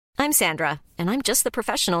I'm Sandra, and I'm just the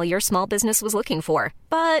professional your small business was looking for.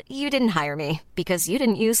 But you didn't hire me because you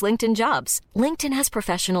didn't use LinkedIn Jobs. LinkedIn has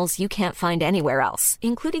professionals you can't find anywhere else,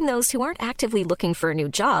 including those who aren't actively looking for a new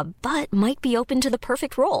job, but might be open to the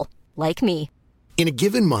perfect role, like me. In a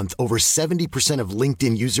given month, over 70% of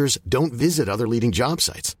LinkedIn users don't visit other leading job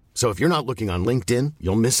sites. So if you're not looking on LinkedIn,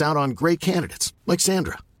 you'll miss out on great candidates like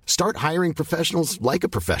Sandra. Start hiring professionals like a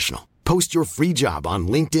professional. Post your free job on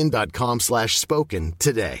linkedin.com/spoken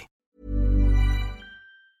today.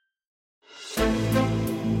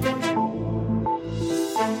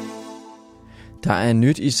 Der er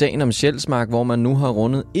nyt i sagen om Sjælsmark, hvor man nu har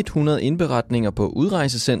rundet 100 indberetninger på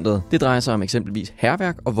udrejsecentret. Det drejer sig om eksempelvis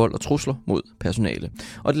hærværk og vold og trusler mod personale.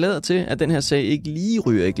 Og det lader til, at den her sag ikke lige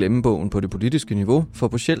ryger i glemmebogen på det politiske niveau, for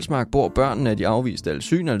på Sjælsmark bor børnene af de afviste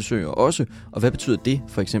asylsøgere også. Og hvad betyder det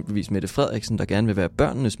for eksempelvis Mette Frederiksen, der gerne vil være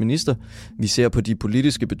børnenes minister? Vi ser på de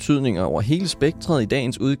politiske betydninger over hele spektret i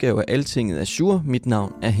dagens udgave af Altinget Azure. Mit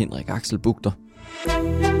navn er Henrik Axel Bugter.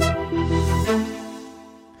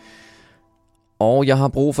 Og jeg har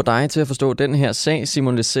brug for dig til at forstå den her sag.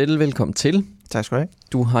 Simon Lesselle, velkommen til. Tak skal du have.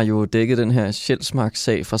 Du har jo dækket den her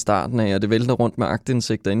Sjælsmark-sag fra starten af, og det vælter rundt med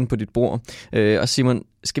aktindsigter inde på dit bord. Og Simon,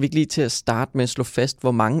 skal vi ikke lige til at starte med at slå fast,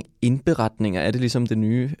 hvor mange indberetninger er det ligesom det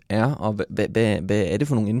nye er, og hvad er det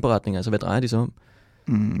for nogle indberetninger? Altså, hvad drejer de sig om?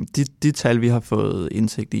 De tal, vi har fået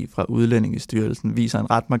indsigt i fra Udlændingestyrelsen, viser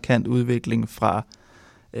en ret markant udvikling fra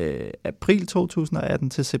april 2018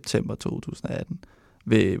 til september 2018.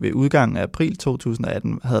 Ved udgangen af april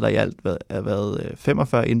 2018 havde der i alt været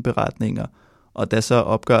 45 indberetninger, og da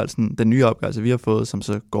så den nye opgørelse, vi har fået, som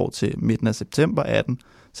så går til midten af september 18,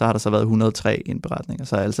 så har der så været 103 indberetninger.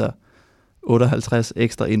 Så altså 58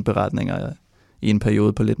 ekstra indberetninger i en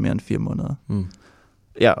periode på lidt mere end 4 måneder.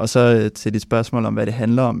 Ja, og så til dit spørgsmål om, hvad det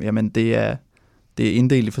handler om, jamen det er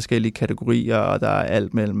inddelt i forskellige kategorier, og der er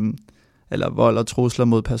alt mellem vold og trusler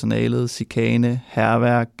mod personalet, chikane,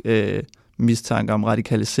 hærværk, mistanker om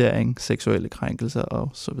radikalisering, seksuelle krænkelser og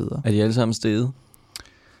så videre. Er de alle sammen steget?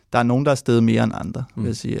 Der er nogen, der er steget mere end andre, vil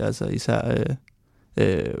jeg sige. Altså især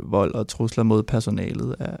vold og trusler mod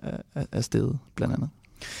personalet er steget, blandt andet.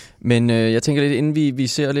 Men jeg tænker lidt, inden vi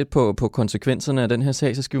ser lidt på konsekvenserne af den her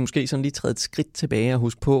sag, så skal vi måske sådan lige træde et skridt tilbage og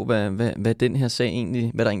huske på, hvad den her sag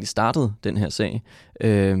egentlig, hvad der egentlig startede den her sag.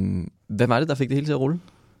 Hvad var det, der fik det hele til at rulle?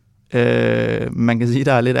 Man kan sige, at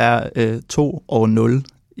der er lidt 2 og 0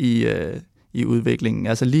 i udviklingen.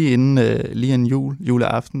 Altså lige inden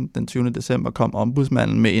juleaften, den 20. december, kom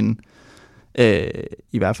ombudsmanden med en,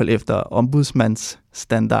 i hvert fald efter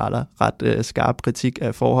ombudsmandsstandarder, ret skarp kritik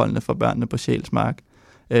af forholdene for børnene på Sjælsmark,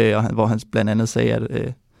 hvor han blandt andet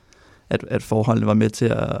sagde, at forholdene var med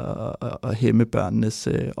til at hæmme børnenes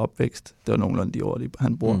opvækst. Det var nogenlunde de ord,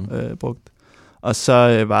 han brugt. Og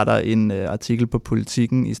så var der en artikel på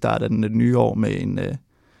Politikken i starten af det nye år med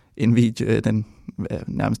en video, den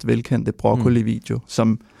nærmest velkendte broccoli-video,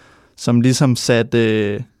 som ligesom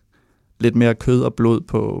satte lidt mere kød og blod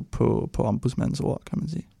på ombudsmandens ord, kan man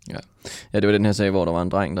sige. Ja, det var den her sag, hvor der var en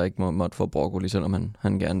dreng, der ikke måtte få broccoli, selvom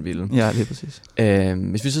han gerne ville. Ja, det er præcis.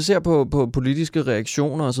 Hvis vi så ser på politiske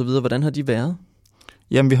reaktioner og så videre, hvordan har de været?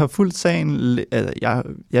 Jamen, vi har fulgt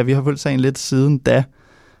sagen lidt siden da,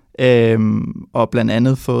 og blandt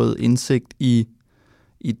andet fået indsigt i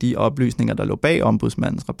de oplysninger, der lå bag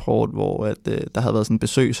ombudsmandens rapport, hvor der havde været sådan en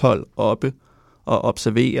besøgshold oppe og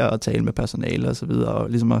observere og tale med personale og så videre, og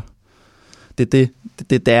ligesom det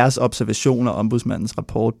er deres observationer, ombudsmandens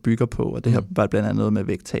rapport bygger på, og det her var blandt andet noget med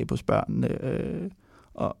vægttab hos børnene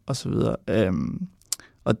og så videre.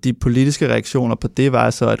 Og de politiske reaktioner på det var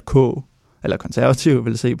så, at konservative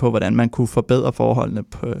ville se på, hvordan man kunne forbedre forholdene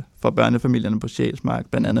for børnefamilierne på Sjælsmark,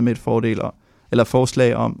 blandt andet med et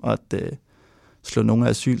forslag om at slå nogle af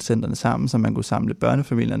asylcentrene sammen, så man kunne samle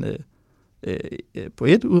børnefamilierne på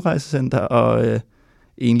et udrejsecenter, og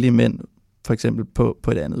enlige mænd for eksempel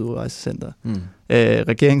på et andet udrejsecenter.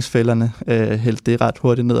 Regeringsfællerne hældte det ret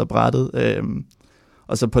hurtigt ned ad brættet.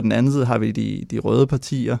 Og så på den anden side har vi de røde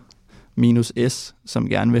partier, minus S, som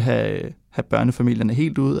gerne vil have børnefamilierne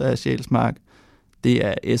helt ud af Sjælsmark. Det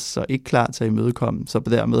er S så ikke klar til at imødekomme, så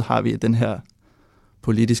dermed har vi den her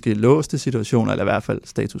politiske låste situationer, eller i hvert fald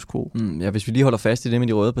status quo. Ja, hvis vi lige holder fast i det med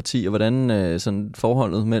de røde partier, hvordan sådan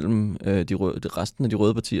forholdet mellem resten af de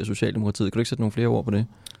røde partier og Socialdemokratiet, kan du ikke sætte nogle flere ord på det?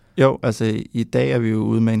 Jo, altså i dag er vi jo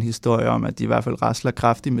ude med en historie om, at de i hvert fald rasler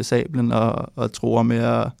kraftigt med sablen og tror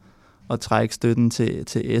med at trække støtten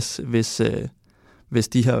til S, hvis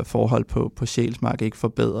de her forhold på Sjælsmark ikke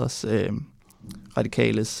forbedres.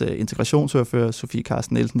 Radikales integrationsordfører, Sofie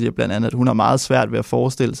Carsten Nielsen, siger blandt andet, at hun har meget svært ved at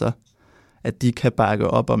forestille sig, at de kan bakke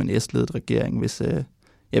op om en S-ledet regering, hvis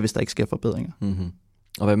der ikke sker forbedringer. Mm-hmm.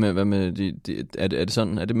 Og hvad med er det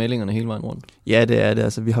sådan, er det meldingerne hele vejen rundt? Ja, det er det.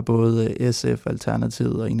 Altså, vi har både SF,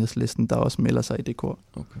 Alternativet og Enhedslisten, der også melder sig i det kor.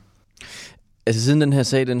 Okay. Altså siden den her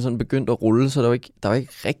sag, den sådan begyndt at rulle, så der er jo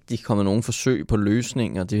ikke rigtig kommet nogen forsøg på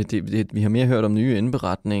løsninger. Vi har mere hørt om nye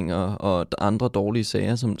indberetninger og andre dårlige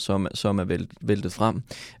sager, som er væltet frem.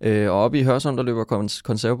 Og oppe i Hørsholm, der løber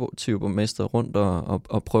konservative borgmester rundt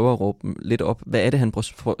og prøver at råbe lidt op. Hvad er det, han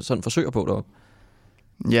sådan forsøger på deroppe?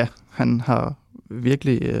 Ja, han har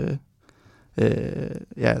virkelig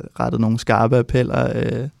rettet nogle skarpe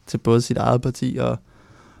appeller til både sit eget parti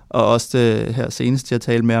og også det her senest, jeg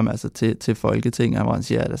talte med ham, altså til Folketinget, hvor han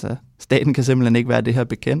siger, at altså, staten kan simpelthen ikke være det her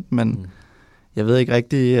bekendt, men jeg ved ikke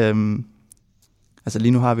rigtig, altså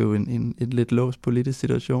lige nu har vi jo en lidt låst politisk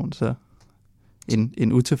situation, så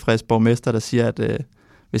en utilfreds borgmester, der siger, at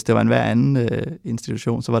hvis det var en hver anden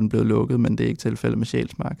institution, så var den blevet lukket, men det er ikke tilfældet med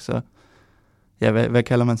Sjælsmark, så ja, hvad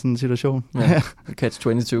kalder man sådan en situation? Ja, Catch-22,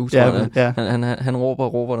 tror jeg. Ja. Han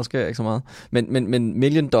råber, der sker ikke så meget. Men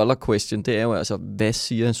million dollar question, det er jo altså, hvad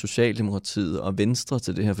siger Socialdemokratiet og Venstre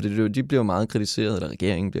til det her? For de bliver jo meget kritiseret, eller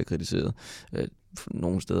regeringen bliver kritiseret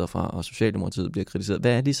nogle steder fra, og Socialdemokratiet bliver kritiseret.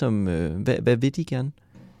 Hvad er ligesom, hvad vil de gerne?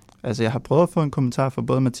 Altså, jeg har prøvet at få en kommentar fra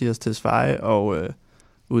både Mathias Tesfaye og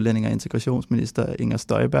udlænding- og integrationsminister Inger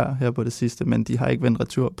Støjberg her på det sidste, men de har ikke vendt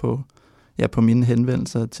retur på mine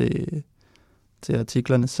henvendelser til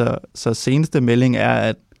artiklerne. Så seneste melding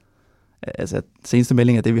er,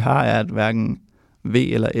 det vi har, er, at hverken V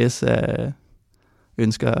eller S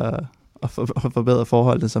ønsker at forbedre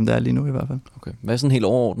forholdet, som det er lige nu i hvert fald. Okay. Hvad er sådan helt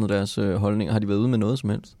overordnet deres holdninger? Har de været ude med noget som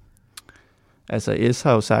helst? Altså S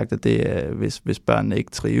har jo sagt, at det er, hvis børnene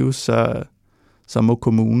ikke trives, så må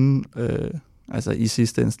kommunen altså i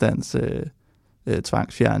sidste instans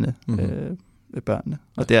tvangsfjerne børnene.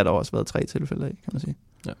 Og det har der også været 3 tilfælde af, kan man sige.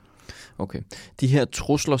 Ja. Okay. De her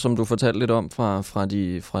trusler, som du fortalte lidt om fra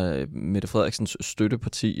Mette Frederiksens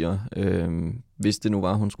støttepartier, hvis det nu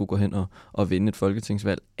var, hun skulle gå hen og vinde et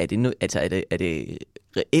folketingsvalg, er det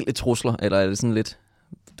reelle trusler, eller er det sådan lidt,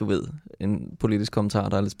 du ved, en politisk kommentar,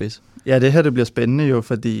 der er lidt spids? Ja, det her det bliver spændende jo,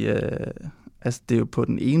 fordi altså, det er jo på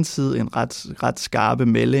den ene side en ret skarpe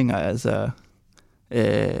meldinger, altså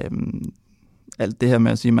alt det her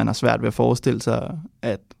med at sige, at man har svært ved at forestille sig,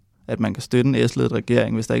 at man kan støtte en S-ledet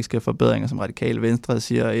regering, hvis der ikke sker forbedringer, som Radikale Venstre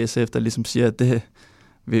siger, og SF, der ligesom siger, at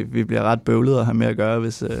vi bliver ret bøvlet at have med at gøre,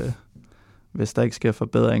 hvis der ikke sker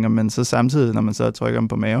forbedringer. Men så samtidig, når man så trykker dem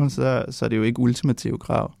på maven, så er det jo ikke ultimative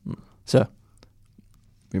krav. Så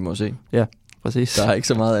vi må se. Ja, præcis. Der er ikke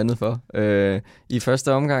så meget andet for. I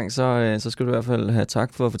første omgang, så skal du i hvert fald have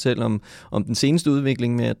tak for at fortælle om den seneste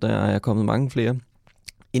udvikling med, at der er kommet mange flere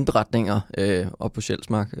indberetninger op på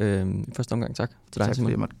Sjælsmark. I første omgang, tak til dig, tak,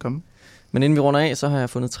 fordi jeg måtte komme. Men inden vi runder af, så har jeg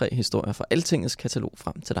fundet 3 historier fra Altingets katalog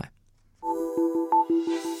frem til dig.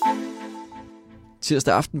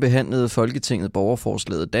 Tirsdag aften behandlede Folketinget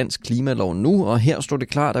borgerforslaget Dansk Klimalov nu, og her stod det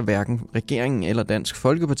klart, at hverken regeringen eller Dansk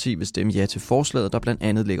Folkeparti vil stemme ja til forslaget, der blandt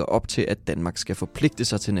andet lægger op til, at Danmark skal forpligte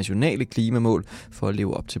sig til nationale klimamål for at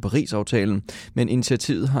leve op til Paris-aftalen. Men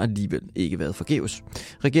initiativet har alligevel ikke været forgæves.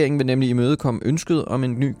 Regeringen vil nemlig imødekomme ønsket om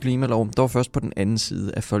en ny klimalov, dog først på den anden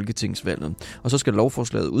side af folketingsvalget. Og så skal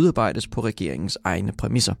lovforslaget udarbejdes på regeringens egne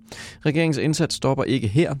præmisser. Regeringens indsats stopper ikke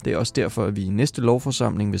her. Det er også derfor, at vi i næste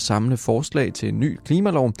lovforsamling vil samle forslag til en ny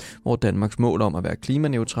klimalov, hvor Danmarks mål om at være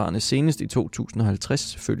klimaneutrale senest i 2050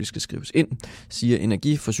 selvfølgelig skal skrives ind, siger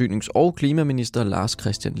Energi-, Forsynings- og Klimaminister Lars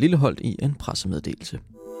Christian Lilleholt i en pressemeddelelse.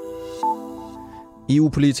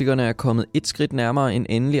 EU-politikerne er kommet et skridt nærmere en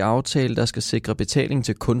endelig aftale, der skal sikre betaling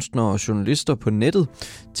til kunstnere og journalister på nettet.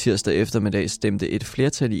 Tirsdag eftermiddag stemte et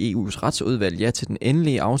flertal i EU's retsudvalg ja til den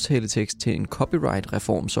endelige aftaletekst til en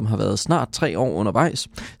copyright-reform, som har været snart 3 år undervejs.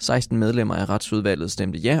 16 medlemmer af retsudvalget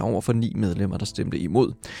stemte ja over for 9 medlemmer, der stemte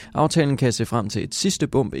imod. Aftalen kan se frem til et sidste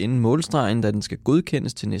bump inden målstregen, da den skal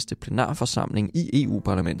godkendes til næste plenarforsamling i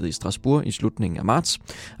EU-parlamentet i Strasbourg i slutningen af marts.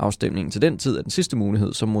 Afstemningen til den tid er den sidste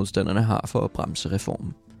mulighed, som modstanderne har for at bremse reformen.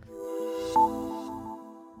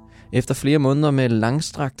 Efter flere måneder med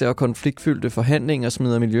langstrakte og konfliktfyldte forhandlinger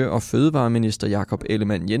smider Miljø- og Fødevareminister Jakob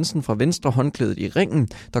Ellemann-Jensen fra Venstre håndklædet i ringen.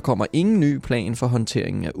 Der kommer ingen ny plan for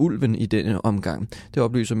håndteringen af ulven i denne omgang. Det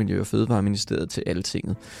oplyser Miljø- og Fødevareministeriet til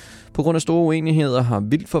Altinget. På grund af store uenigheder har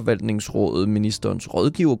Vildtforvaltningsrådet, ministerens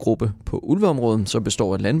rådgivergruppe på ulveområdet, som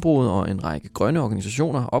består af landbruget og en række grønne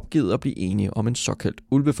organisationer, opgivet at blive enige om en såkaldt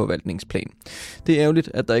ulveforvaltningsplan. Det er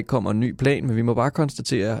ærgerligt, at der ikke kommer en ny plan, men vi må bare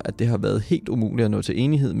konstatere, at det har været helt umuligt at nå til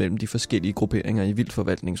enighed mellem de forskellige grupperinger i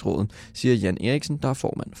Vildtforvaltningsrådet, siger Jan Eriksen, der er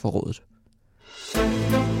formand for rådet.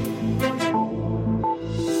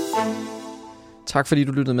 Tak fordi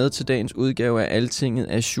du lyttede med til dagens udgave af Altinget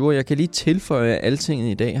Azure. Jeg kan lige tilføje, at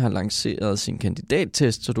Altinget i dag har lanceret sin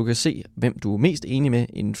kandidattest, så du kan se, hvem du er mest enig med,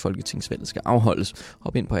 inden folketingsvalget skal afholdes.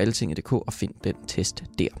 Hop ind på altinget.dk og find den test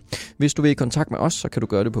der. Hvis du vil i kontakt med os, så kan du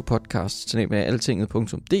gøre det på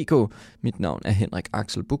podcast@altinget.dk. Mit navn er Henrik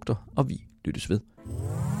Axel Bugter, og vi lyttes ved.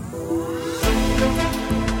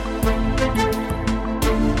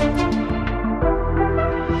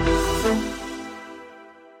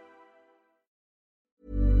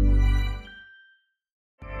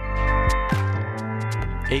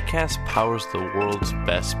 Acast powers the world's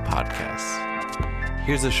best podcasts.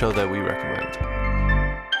 Here's a show that we recommend.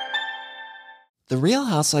 The Real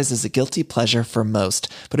Housewives is a guilty pleasure for most,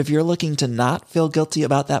 but if you're looking to not feel guilty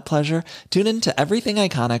about that pleasure, tune in to Everything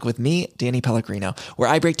Iconic with me, Danny Pellegrino, where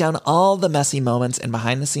I break down all the messy moments and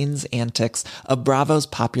behind-the-scenes antics of Bravo's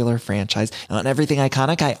popular franchise. And on Everything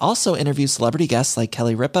Iconic, I also interview celebrity guests like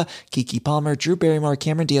Kelly Ripa, Keke Palmer, Drew Barrymore,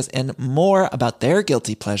 Cameron Diaz, and more about their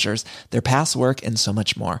guilty pleasures, their past work, and so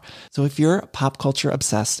much more. So if you're pop culture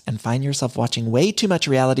obsessed and find yourself watching way too much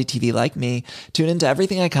reality TV like me, tune into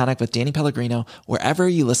Everything Iconic with Danny Pellegrino, wherever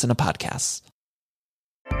you listen to podcasts.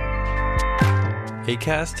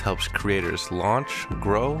 Acast helps creators launch,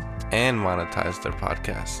 grow, and monetize their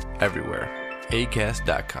podcasts everywhere.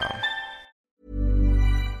 Acast.com.